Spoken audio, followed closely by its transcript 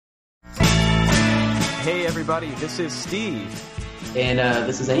Hey everybody, this is Steve. And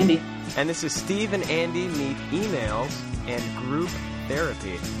this is Andy. And this is Steve and Andy Meet Emails and Group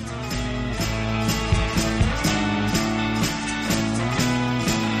Therapy.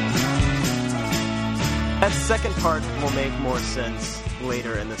 That second part will make more sense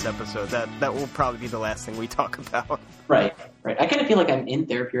later in this episode. That will probably be the last thing we talk about. Right. I kind of feel like I'm in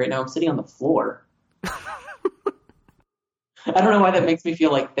therapy right now. I'm sitting on the floor. I don't know why that makes me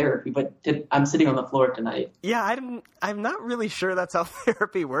feel like therapy, but I'm sitting on the floor tonight. Yeah, I'm not really sure that's how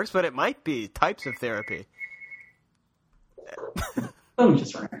therapy works, but it might be types of therapy. I'm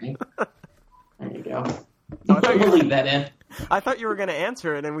just right. There you go. We'll leave that in. I thought you were going to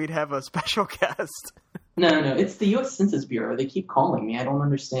answer it and we'd have a special guest. No. It's the U.S. Census Bureau. They keep calling me. I don't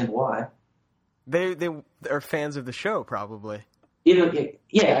understand why. They are fans of the show, probably.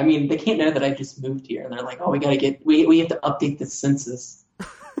 Yeah, I mean, they can't know that I just moved here, and they're like, "Oh, we have to update the census."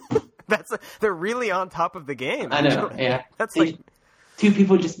 They're really on top of the game. I know. Yeah, that's like 2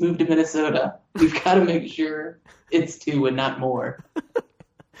 people just moved to Minnesota. We've got to make sure it's 2 and not more.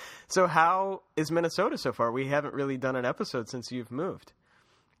 So, how is Minnesota so far? We haven't really done an episode since you've moved.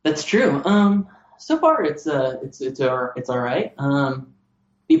 That's true. So far it's all right. The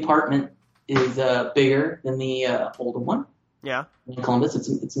apartment is bigger than the older one. Yeah. In Columbus,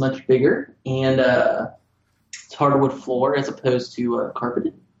 it's much bigger, and it's hardwood floor as opposed to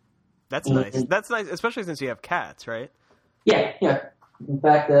carpeted. That's nice. That's nice, especially since you have cats, right? Yeah. In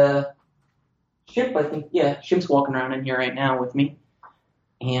fact, Shemp's walking around in here right now with me,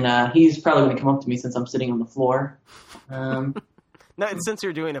 and he's probably going to come up to me since I'm sitting on the floor. No, since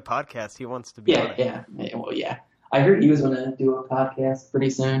you're doing a podcast, he wants to be on it. Yeah. Well, yeah. I heard he was going to do a podcast pretty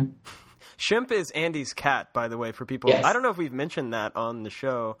soon. Shemp is Andy's cat, by the way, for people. Yes. I don't know if we've mentioned that on the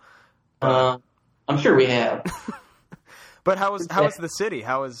show. I'm sure we have. But how is the city?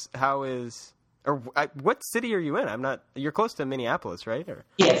 What city are you in? You're close to Minneapolis, right? Or?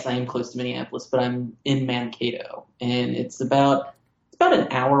 Yes, I am close to Minneapolis, but I'm in Mankato, and it's about an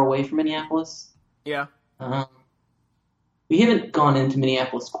hour away from Minneapolis. Yeah. We haven't gone into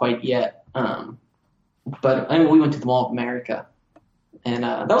Minneapolis quite yet, but we went to the Mall of America. And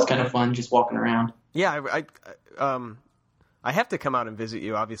that was kind of fun, just walking around. Yeah, I have to come out and visit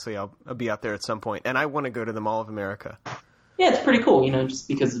you. Obviously, I'll be out there at some point, and I want to go to the Mall of America. Yeah, it's pretty cool, just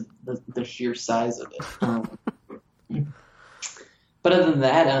because of the sheer size of it. But other than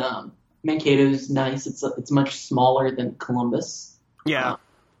that, Mankato's nice. It's much smaller than Columbus. Yeah.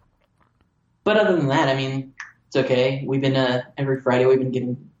 But other than that, I mean, it's okay. We've been every Friday we've been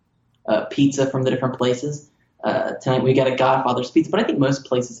getting pizza from the different places. Tonight we got a Godfather's Pizza, but I think most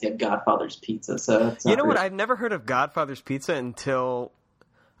places have Godfather's Pizza. So it's not what? I've never heard of Godfather's Pizza until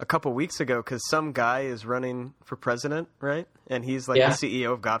a couple weeks ago because some guy is running for president, right? And he's like the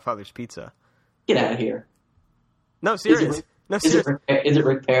CEO of Godfather's Pizza. Get out of here! No, serious. Is it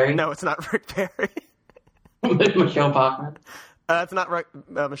Rick Perry? No, it's not Rick Perry. Michelle Bachmann. It's not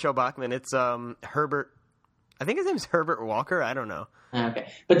Michelle Bachmann. It's Herbert. I think his name's Herbert Walker. I don't know.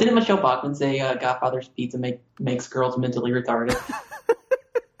 Okay. But didn't Michelle Bachmann say Godfather's Pizza makes girls mentally retarded?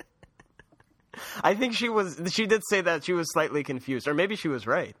 I think she did say that she was slightly confused. Or maybe she was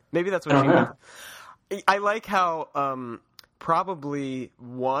right. Maybe that's what she meant. I like how probably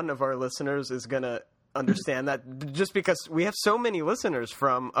one of our listeners is going to understand that just because we have so many listeners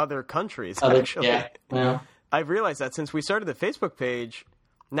from other countries, actually. Yeah. Well, I've realized that since we started the Facebook page,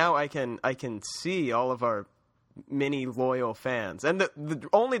 now I can see all of our many loyal fans, and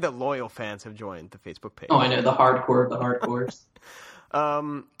only the loyal fans have joined the Facebook page. Oh, I know, the hardcore of the hardcores.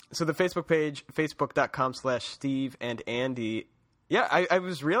 So the Facebook page, facebook.com/Steve and Andy. Yeah, I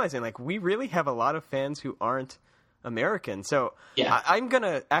was realizing we really have a lot of fans who aren't American. So yeah. I'm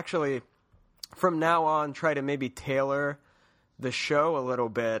gonna actually from now on try to maybe tailor the show a little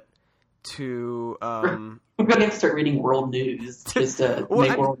bit to. We're gonna have to start reading world news just to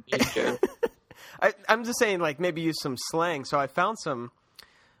make world news show. I'm just saying, maybe use some slang. So I found some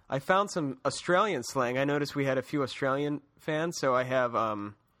Australian slang. I noticed we had a few Australian fans. So I have,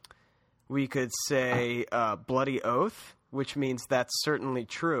 we could say bloody oath, which means that's certainly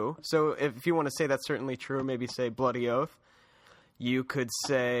true. So if you want to say that's certainly true, maybe say bloody oath. You could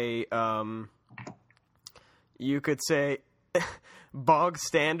say bog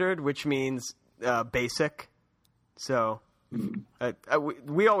standard, which means basic. So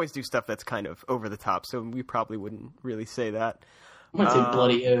we always do stuff that's kind of over the top, so we probably wouldn't really say that. I'm going to say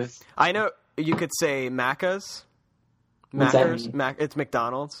bloody oath. I know you could say Macca's. What's Macca's. that mean? It's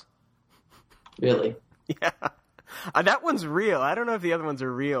McDonald's. Really? Yeah. That one's real. I don't know if the other ones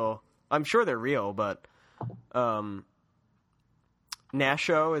are real. I'm sure they're real, but...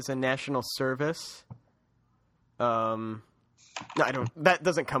 NASHO is a national service. That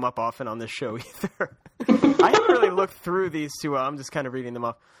doesn't come up often on this show either. I haven't really looked through these too well. I'm just kind of reading them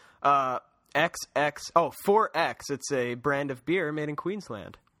off. 4X. It's a brand of beer made in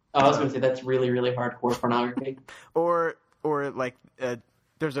Queensland. Oh, I was going to say that's really, really hardcore pornography. or like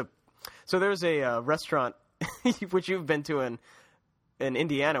there's a restaurant which you've been to in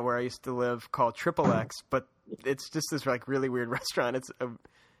Indiana where I used to live called Triple X, but it's just this like really weird restaurant. It's a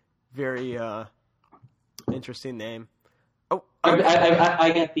very interesting name. Oh,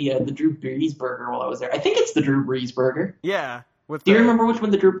 I got the Drew Brees burger while I was there. I think it's the Drew Brees burger. Yeah. Do you remember which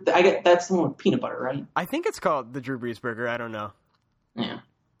one that's the one with peanut butter, right? I think it's called the Drew Brees burger. I don't know. Yeah.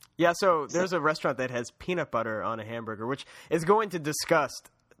 Yeah, so there's a restaurant that has peanut butter on a hamburger, which is going to disgust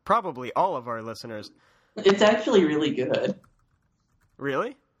probably all of our listeners. It's actually really good.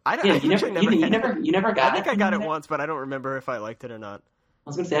 Really? You never got it? I think I got it once, but I don't remember if I liked it or not. I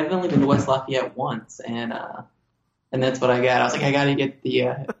was going to say, I've only been to West Lafayette once, and that's what I got. I was like, I got to get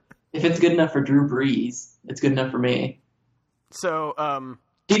the, if it's good enough for Drew Brees, it's good enough for me. So,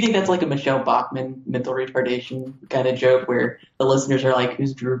 do you think that's like a Michelle Bachmann mental retardation kind of joke where the listeners are like,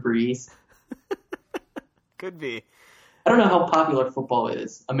 who's Drew Brees? Could be. I don't know how popular football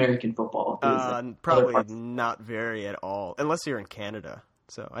is, American football. Probably not very at all, unless you're in Canada.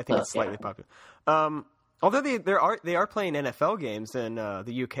 So I think it's slightly popular. Although they are playing NFL games in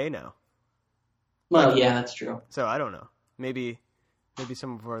the UK now. Well, yeah, that's true. So I don't know. Maybe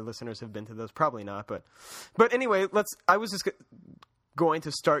some of our listeners have been to those. Probably not. But anyway, I was just going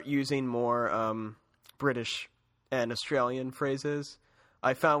to start using more British and Australian phrases.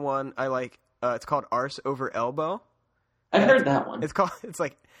 I found one I like. It's called arse over elbow. I've heard that one.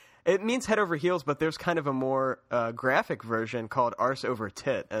 It means head over heels, but there's kind of a more graphic version called arse over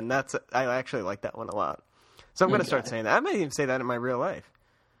tit, and I actually like that one a lot. So I'm going to start saying that. I might even say that in my real life.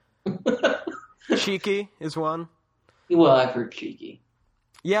 Cheeky is one. Well, I've heard cheeky.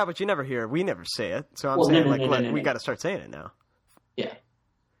 Yeah, but we never say it. So I'm saying we got to start saying it now. Yeah.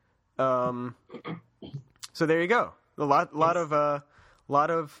 So there you go. A lot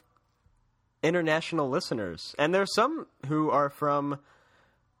of international listeners, and there's some who are from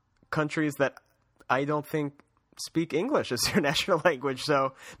countries that I don't think speak English as their national language.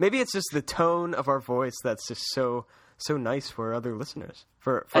 So maybe it's just the tone of our voice that's just so nice for other listeners,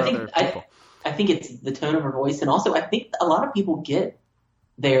 for other people. I think it's the tone of our voice, and also I think a lot of people get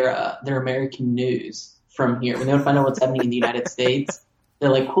their American news from here. When they want to find out what's happening in the United States, they're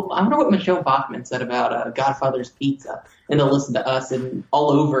like, well, I wonder what Michelle Bachmann said about Godfather's Pizza. And they'll listen to us, and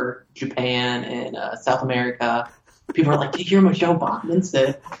all over Japan and South America, people are like, did you hear Michelle Bachmann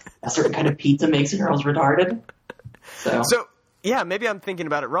said a certain kind of pizza makes girls retarded? So yeah, maybe I'm thinking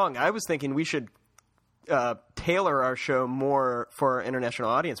about it wrong. I was thinking we should tailor our show more for our international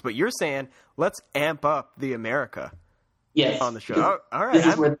audience, but you're saying let's amp up the America on the show. All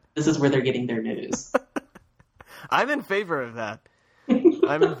right. This is where they're getting their news. I'm in favor of that.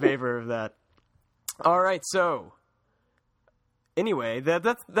 All right, so anyway,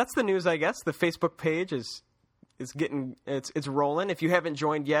 that's the news, I guess. The Facebook page is getting it's rolling. If you haven't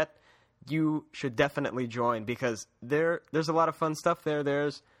joined yet, you should definitely join because there's a lot of fun stuff there.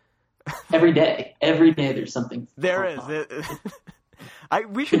 There's every day there's something. There is.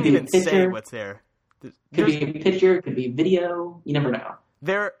 We shouldn't even say what's there. Could be a picture, could be a video. You never know.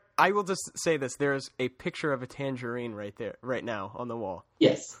 I will just say this. There's a picture of a tangerine right now on the wall.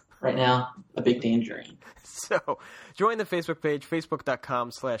 Yes, right now, a big tangerine. So join the Facebook page,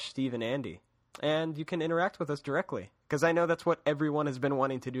 facebook.com/Steve and Andy. And you can interact with us directly because I know that's what everyone has been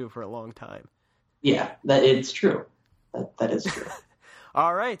wanting to do for a long time. Yeah, it's true. That is true.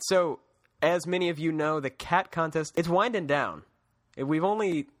 All right. So as many of you know, the cat contest, it's winding down. I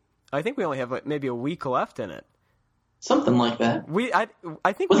think we only have maybe a week left in it. Something like that.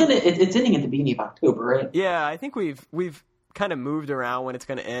 I think it's ending at the beginning of October, right? Yeah, I think we've kind of moved around when it's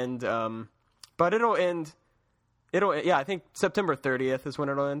going to end. But it'll end. I think September 30th is when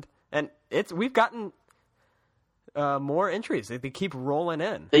it'll end, and we've gotten more entries. They keep rolling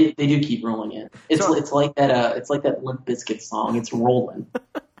in. They do keep rolling in. It's like that Limp Bizkit song. It's rolling.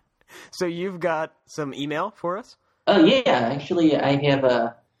 So you've got some email for us? Yeah, actually, I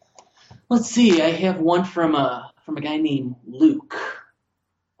have let's see. I have one from a guy named Luke.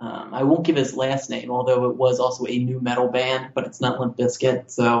 I won't give his last name, although it was also a new metal band, but it's not Limp Bizkit,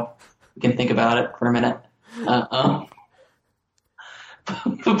 so we can think about it for a minute.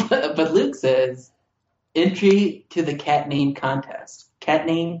 But Luke says, entry to the cat name contest. Cat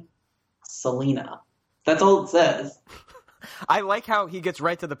name, Selena. That's all it says. I like how he gets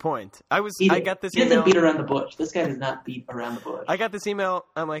right to the point. I got this email. He doesn't beat around the bush. This guy does not beat around the bush. I got this email.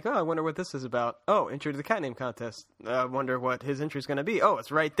 I'm like, oh, I wonder what this is about. Oh, entry to the cat name contest. I wonder what his entry is going to be. Oh,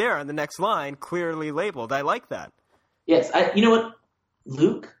 it's right there on the next line, clearly labeled. I like that. Yes. You know what?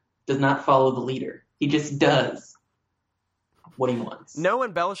 Luke does not follow the leader. He just does what he wants. No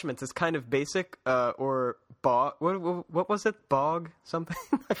embellishments. It's kind of basic or bog. What was it? Bog something?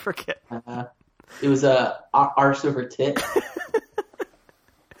 I forget. It was arse over tit.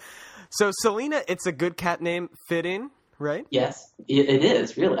 So Selena, it's a good cat name, fitting, right? Yes, it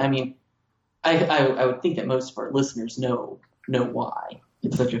is, really. I mean, I would think that most of our listeners know why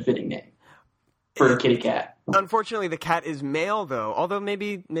it's such a fitting name for a kitty cat. Unfortunately, the cat is male, though. Although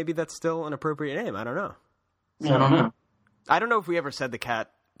maybe that's still an appropriate name. I don't know. So, I don't know. I don't know if we ever said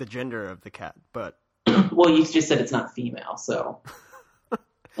the gender of the cat, but well, you just said it's not female, so.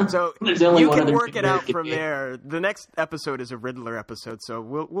 So you can work it out from there. The next episode is a Riddler episode, so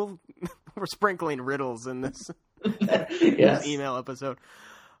we're sprinkling riddles in this, this email episode.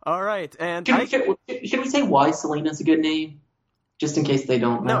 All right, and should we say why Selena's a good name, just in case they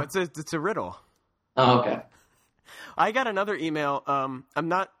don't know? No, it's a riddle. Oh, okay. I got another email. I'm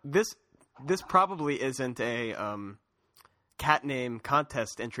not this probably isn't a cat name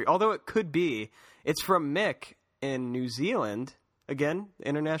contest entry, although it could be. It's from Mick in New Zealand. Again,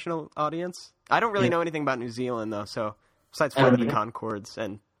 international audience. I don't really know anything about New Zealand, though, so besides Flight of the Conchords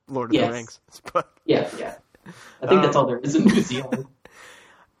and Lord of the Rings. But, yeah. I think that's all there is in New Zealand.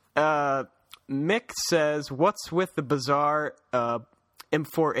 Mick says, what's with the bizarre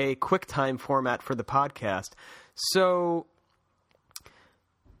M4A QuickTime format for the podcast? So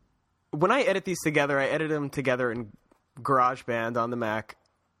when I edit these together, I edit them together in GarageBand on the Mac,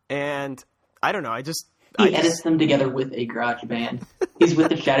 and I don't know, He edits them together with a GarageBand. He's with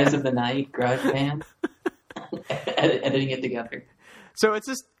the Shadows of the Night GarageBand, editing it together. So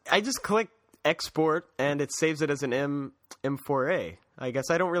I just click export and it saves it as an M4A. I guess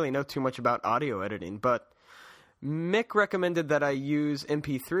I don't really know too much about audio editing, but Mick recommended that I use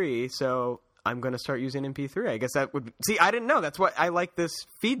MP3, so I'm going to start using MP3. I guess that would see. I didn't know. That's why I like this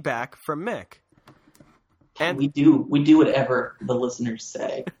feedback from Mick. And we do whatever the listeners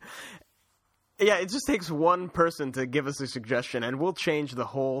say. Yeah, it just takes one person to give us a suggestion, and we'll change the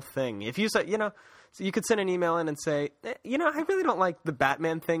whole thing. If you say, so you could send an email in and say, I really don't like the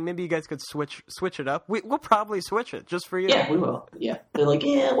Batman thing. Maybe you guys could switch it up. We'll probably switch it just for you. Yeah, we will. Yeah, they're like,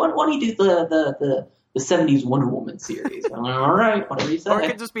 why don't you do the 70s Wonder Woman series? I'm like, all right, whatever you say. Or it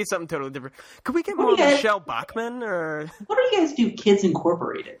could just be something totally different. Could we get more Michelle Bachmann? Or why don't you guys do Kids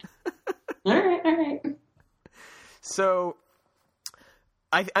Incorporated? All right. So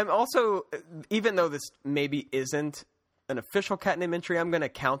I'm also, even though this maybe isn't an official cat name entry, I'm going to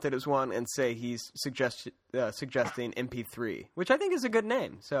count it as one and say he's suggesting MP3, which I think is a good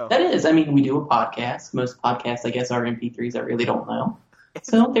name. So that is. I mean, we do a podcast. Most podcasts, I guess, are MP3s. I really don't know.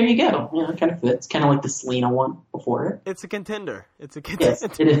 So there you go. It kind of fits. Kind of like the Selena one before it. It's a contender. Yes,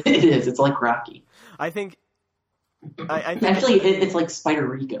 it is. It's like Rocky. I think. Actually, it's like Spider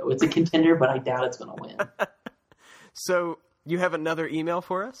Rico. It's a contender, but I doubt it's going to win. So you have another email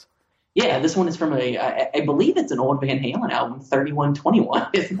for us? Yeah, this one is from I believe it's an old Van Halen album, 3121.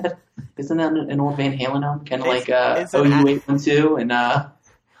 Isn't that an old Van Halen album? Kind of like OU812 and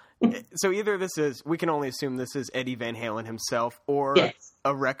So either we can only assume this is Eddie Van Halen himself, or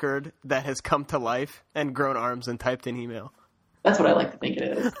a record that has come to life and grown arms and typed in email. That's what I like to think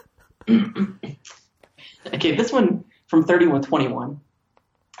it is. Okay, this one from 3121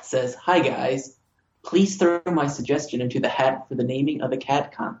 says, "Hi guys. Please throw my suggestion into the hat for the naming of a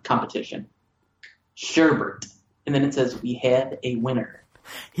cat competition. Sherbert." And then it says, "We have a winner."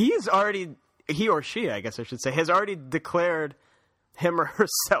 He or she, I guess I should say, has already declared him or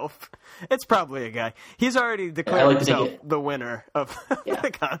herself. It's probably a guy. He's already declared himself the winner of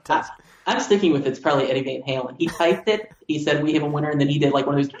the contest. I'm sticking with it's probably Eddie Van Halen. He typed it, he said, "We have a winner," and then he did like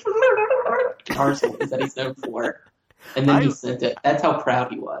one of those guitar solos that he's known for. And then he sent it. That's how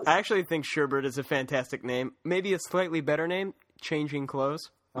proud he was. I actually think Sherbert is a fantastic name. Maybe a slightly better name, Changing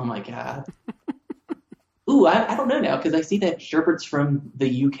Clothes. Oh, my God. Ooh, I don't know now, because I see that Sherbert's from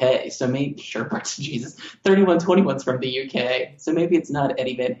the UK. So maybe Sherbert's, Jesus. 3121's from the UK. So maybe it's not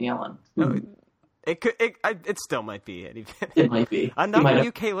Eddie Van Halen. No, it still might be Eddie Van Halen. It might be. I'm not a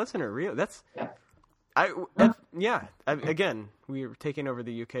UK listener, really. Again, we're taking over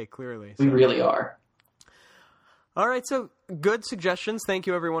the UK, clearly. So. We really are. All right, so good suggestions. Thank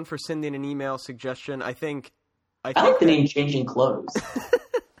you, everyone, for sending an email suggestion. I like the name Changing Clothes.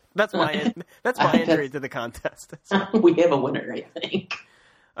 That's my entry to the contest. We have a winner, I think.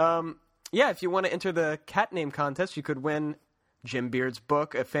 yeah, if you want to enter the cat name contest, you could win Jim Beard's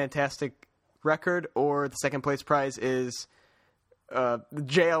book, a fantastic record, or the second place prize is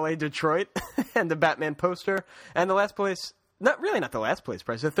JLA Detroit and the Batman poster. And the last place, not the last place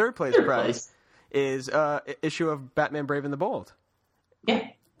prize, the third place prize is issue of Batman Brave and the Bold. Yeah.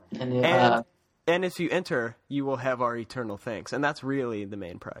 And if you enter, you will have our eternal thanks. And that's really the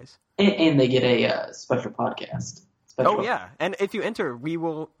main prize. And they get a special podcast. Yeah. And if you enter, we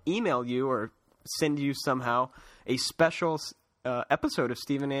will email you or send you somehow a special episode of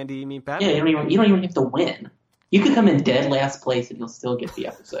Steve and Andy Meet Batman. Yeah, you don't even have to win. You could come in dead last place and you'll still get the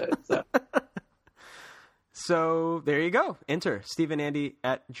episode. So, so there you go. Enter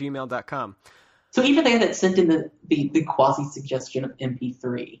steveandandy@gmail.com. So even the guy that sent in the quasi-suggestion of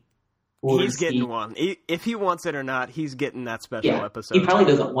MP3. He's getting one. If he wants it or not, he's getting that special episode. He probably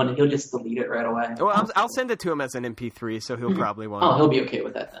doesn't want it. He'll just delete it right away. Well, I'll send it to him as an MP3, so he'll probably want it. Oh, he'll be okay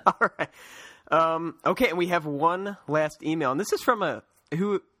with that then. All right. Okay, and we have one last email, and this is from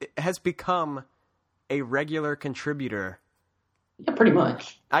who has become a regular contributor. Yeah, pretty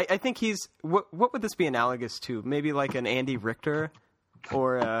much. I think he's... What would this be analogous to? Maybe like an Andy Richter?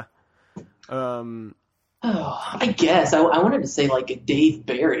 Or I guess. I wanted to say like a Dave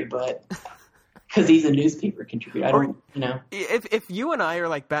Barry, but... Because he's a newspaper contributor. I don't, If you and I are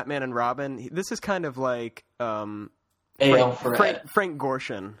like Batman and Robin, this is kind of like... Frank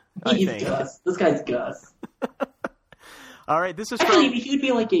Gorshin, I think. Gus. This guy's Gus. All right, this is actually he would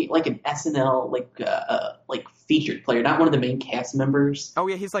be like an SNL like featured player, not one of the main cast members. Oh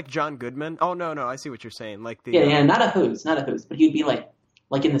yeah, he's like John Goodman. Oh no, I see what you're saying. Like the not a host, but he'd be like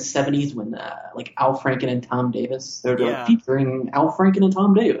in the 70s when like Al Franken and Tom Davis, they're like featuring Al Franken and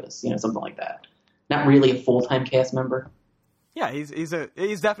Tom Davis, something like that. Not really a full-time cast member. Yeah,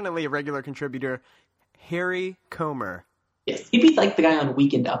 he's definitely a regular contributor. Harry Comer. Yes, he'd be like the guy on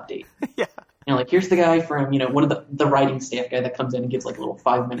Weekend Update. Yeah. Like here's the guy from, one of the writing staff guy that comes in and gives like a little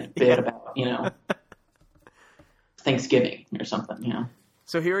 5-minute bit about, Thanksgiving or something,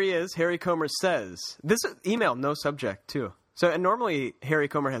 So here he is. Harry Comer says, this email, no subject too. So, and normally Harry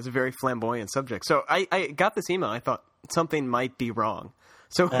Comer has a very flamboyant subject. So I got this email. I thought something might be wrong.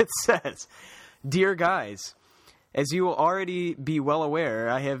 So it says, Dear guys, as you will already be well aware,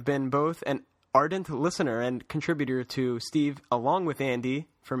 I have been both an ardent listener and contributor to Steve, along with Andy,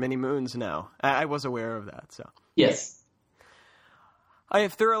 for many moons now. I was aware of that, so. Yes. I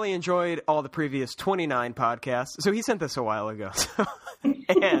have thoroughly enjoyed all the previous 29 podcasts. So he sent this a while ago.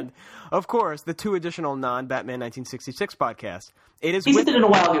 And, of course, the 2 additional non-Batman 1966 podcasts. He sent it in a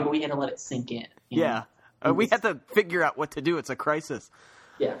while ago, but we had to let it sink in. Yeah. We had to figure out what to do. It's a crisis.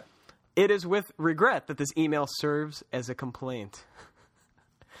 Yeah. It is with regret that this email serves as a complaint.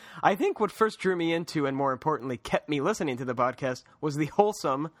 I think what first drew me into and more importantly kept me listening to the podcast was the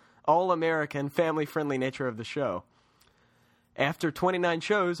wholesome, all-American, family-friendly nature of the show. After 29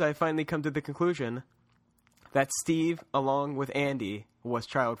 shows, I finally come to the conclusion that Steve, along with Andy, was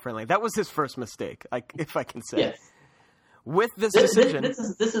child-friendly. That was his first mistake, if I can say. Yes. With this decision... This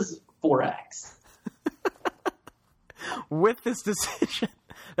is 4X. With this decision...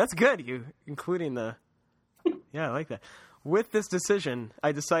 That's good, including the... Yeah, I like that. With this decision,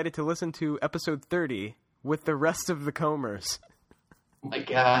 I decided to listen to episode 30 with the rest of the Comers. Oh my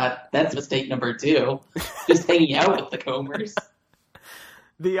God, that's mistake number 2. Just hanging out with the Comers.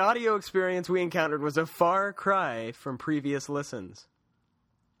 The audio experience we encountered was a far cry from previous listens.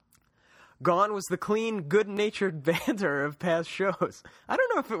 Gone was the clean, good-natured banter of past shows. I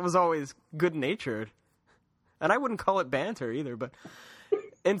don't know if it was always good-natured. And I wouldn't call it banter either, but...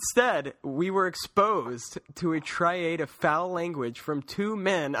 Instead, we were exposed to a triad of foul language from 2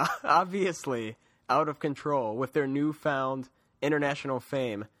 men obviously out of control with their newfound international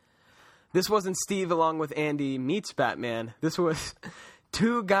fame. This wasn't Steve along with Andy meets Batman. This was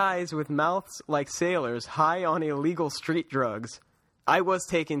 2 guys with mouths like sailors high on illegal street drugs. I was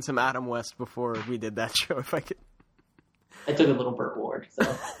taking some Adam West before we did that show, if I could. I took a little Burt Ward,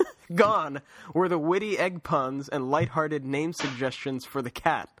 so... Gone were the witty egg puns and lighthearted name suggestions for the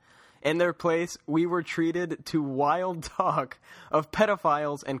cat. In their place, we were treated to wild talk of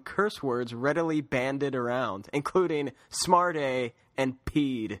pedophiles and curse words readily banded around, including smart A and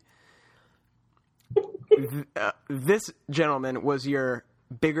peed. This, gentlemen, was your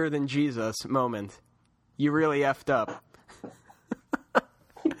bigger than Jesus moment. You really effed up.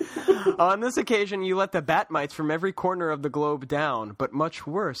 On this occasion, you let the Bat-mites from every corner of the globe down, but much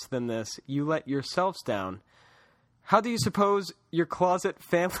worse than this, you let yourselves down. How do you suppose your closet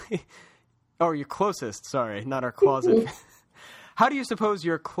family... Oh, your closest, sorry, not our closet. How do you suppose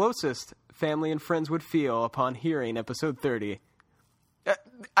your closest family and friends would feel upon hearing episode 30?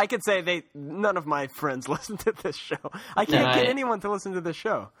 I could say none of my friends listen to this show. I can't get anyone to listen to this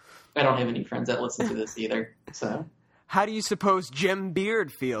show. I don't have any friends that listen to this either. So, how do you suppose Jim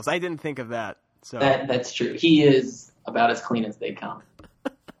Beard feels? I didn't think of that. So that's true. He is about as clean as they come.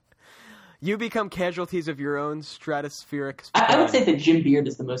 You become casualties of your own stratospheric. I would say that Jim Beard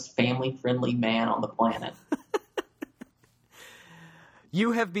is the most family-friendly man on the planet.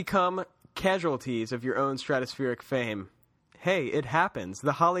 You have become casualties of your own stratospheric fame. Hey, it happens.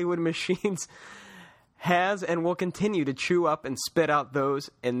 The Hollywood machines has and will continue to chew up and spit out those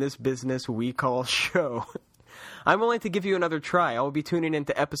in this business we call show. I'm willing to give you another try. I will be tuning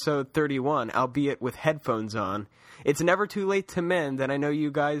into episode 31, albeit with headphones on. It's never too late to mend, and I know you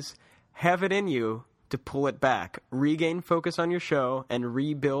guys have it in you to pull it back, regain focus on your show, and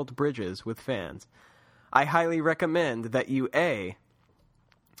rebuild bridges with fans. I highly recommend that you, A,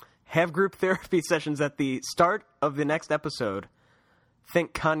 have group therapy sessions at the start of the next episode.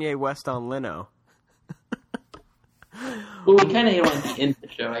 Think Kanye West on Leno. Well, we kind of want the end of the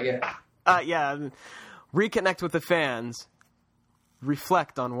show, I guess. Yeah. Reconnect with the fans.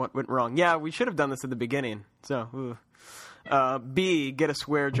 Reflect on what went wrong. Yeah, we should have done this at the beginning. So, B, get a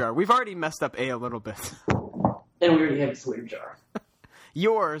swear jar. We've already messed up A a little bit. And we already have a swear jar.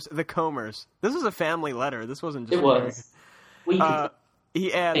 Yours, the Comers. This was a family letter. This wasn't just... It was.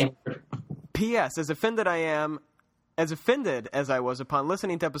 He adds, P.S. As offended as I was upon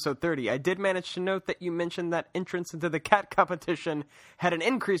listening to episode 30, I did manage to note that you mentioned that entrance into the cat competition had an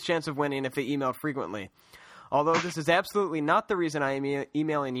increased chance of winning if they email frequently. Although this is absolutely not the reason I am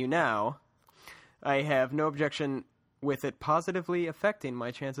emailing you now, I have no objection with it positively affecting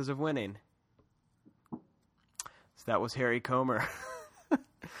my chances of winning. So that was Harry Comer.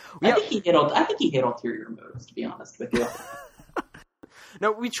 I think he hit ulterior motives, to be honest with you.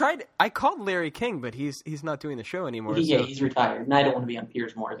 No, we tried. I called Larry King, but he's not doing the show anymore. Yeah, so. He's retired, and I don't want to be on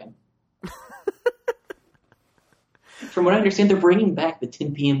Piers Morgan. From what I understand, they're bringing back the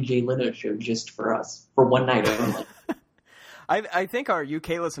 10 p.m. Jay Leno show just for us, for one night only. I think our UK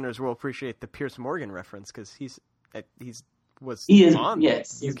listeners will appreciate the Piers Morgan reference because he was on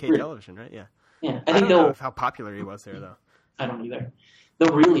UK television, right? Yeah. Yeah, I don't know how popular he was there, though. I don't either.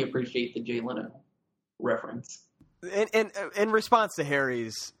 They'll really appreciate the Jay Leno reference. In response to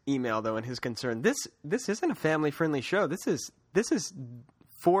Harry's email, though, and his concern, this isn't a family-friendly show. This is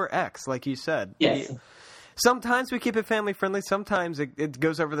 4X, like you said. Yes. Sometimes we keep it family-friendly. Sometimes it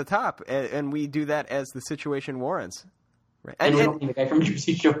goes over the top, and we do that as the situation warrants. Right. And we don't mean the guy from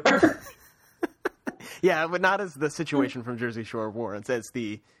Jersey Shore. Yeah, but not as the situation from Jersey Shore warrants, as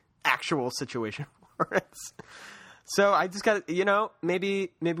the actual situation warrants. So I just got,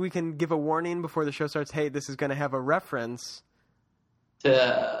 maybe we can give a warning before the show starts. Hey, this is going to have a reference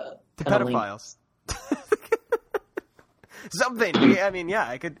to pedophiles. Something.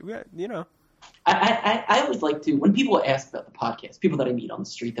 I could, I always like to, when people ask about the podcast, people that I meet on the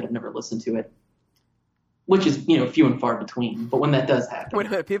street that have never listened to it, which is, few and far between, but when that does happen. Wait a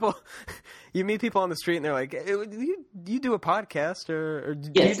minute, you meet people on the street and they're like, do you do a podcast or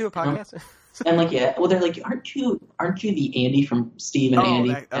do you do a podcast? And they're like, aren't you the Andy from Steve and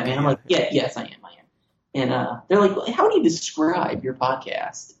Andy? And I'm like, yes, I am. And they're like, well, how do you describe your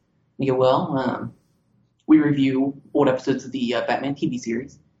podcast? And you go, well, we review old episodes of the Batman TV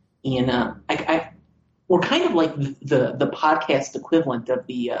series, and we're kind of like the podcast equivalent of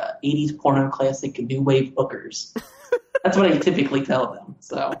the 80s porno classic New Wave hookers. That's what I typically tell them.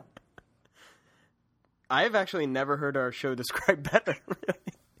 So I've actually never heard our show described better.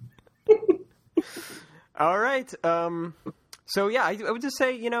 All right. So, yeah, I would just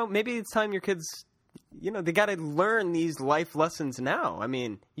say, maybe it's time your kids, they got to learn these life lessons now. I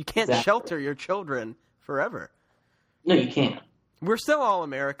mean, you can't shelter your children forever. No, you can't. We're still all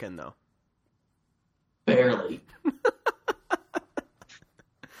American, though. Barely.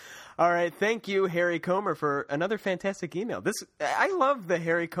 All right. Thank you, Harry Comer, for another fantastic email. I love the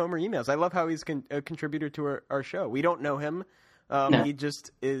Harry Comer emails. I love how he's a contributor to our show. We don't know him. No. He just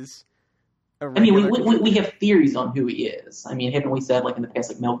is... we have theories on who he is. I mean, haven't we said, in the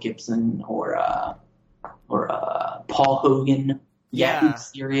past, Mel Gibson or Paul Hogan? Yeah.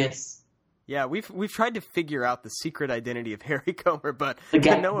 Sirius. Yeah, we've tried to figure out the secret identity of Harry Comer, but to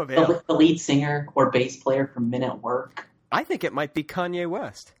no avail. The lead singer or bass player from Men at Work. I think it might be Kanye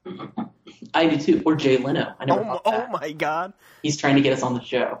West. I do too, or Jay Leno. I never thought that. Oh my God! He's trying to get us on the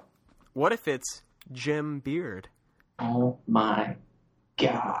show. What if it's Jim Beard? Oh my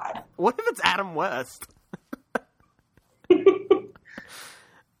God. What if it's Adam West? I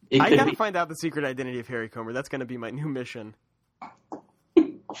gotta find out the secret identity of Harry Comer. That's gonna be my new mission.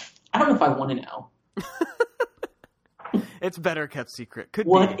 I don't know if I want to know. It's better kept secret.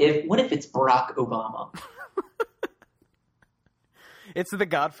 What if it's Barack Obama? It's the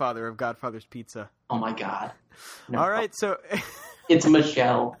Godfather of Godfather's Pizza. Oh my God. No. All right, so it's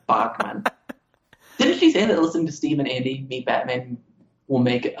Michelle Bachmann. Didn't she say that listening to Steve and Andy meet Batman will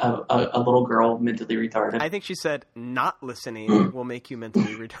make a little girl mentally retarded? I think she said not listening will make you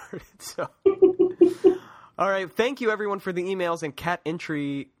mentally retarded. So, all right. Thank you, everyone, for the emails and cat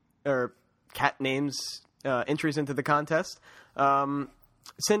names entries into the contest.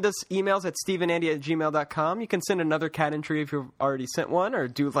 Send us emails at steveandandy@gmail.com. You can send another cat entry if you've already sent one, or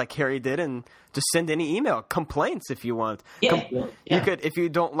do like Harry did and just send any email complaints if you want. Yeah. You could, if you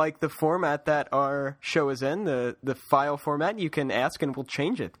don't like the format that our show is in, the file format, you can ask and we'll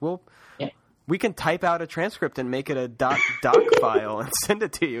change it. We can type out a transcript and make it a doc file and send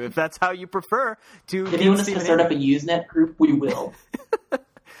it to you if that's how you prefer to. If you want us to start up a Usenet group, we will.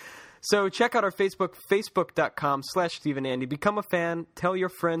 So check out our Facebook, facebook.com/SteveandAndy. Become a fan. Tell your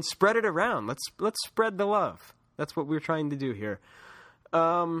friends. Spread it around. Let's spread the love. That's what we're trying to do here.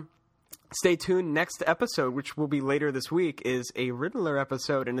 Stay tuned. Next episode, which will be later this week, is a Riddler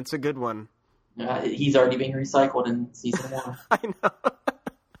episode, and it's a good one. He's already being recycled in season 1. I know.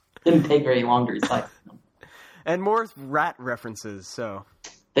 Didn't take very long to recycle him. And more rat references, so.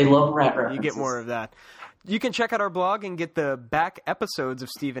 They love rat references. You get more of that. You can check out our blog and get the back episodes of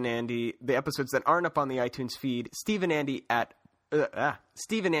Steve and Andy, the episodes that aren't up on the iTunes feed,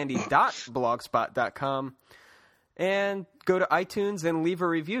 steveandandy.blogspot.com. And go to iTunes and leave a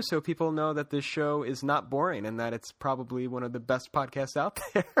review so people know that this show is not boring and that it's probably one of the best podcasts out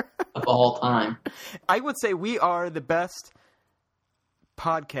there. Of all time. I would say we are the best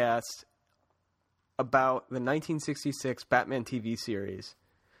podcast about the 1966 Batman TV series.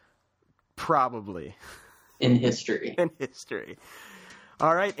 Probably. In history. In history.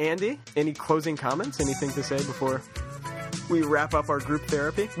 All right, Andy, any closing comments? Anything to say before we wrap up our group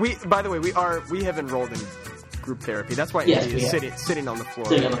therapy? By the way, we have enrolled in group therapy. That's why Andy is sitting on the floor.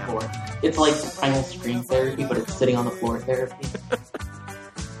 Sitting on the floor. It's like primal scream therapy, but it's sitting on the floor therapy.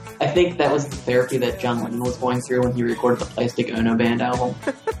 I think that was the therapy that John Lennon was going through when he recorded the Plastic Ono Band album.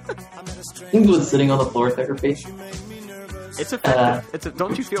 I think it was sitting on the floor therapy. It's effective.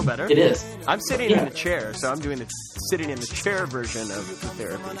 Don't you feel better? It is. I'm sitting in a chair, so I'm doing the sitting in the chair version of the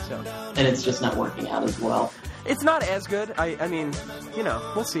therapy. So. And it's just not working out as well. It's not as good. I mean,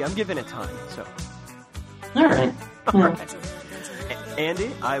 we'll see. I'm giving it time. So. All right. All right. Andy,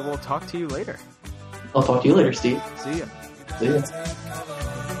 I will talk to you later. I'll talk to you later, Steve. See ya. See ya.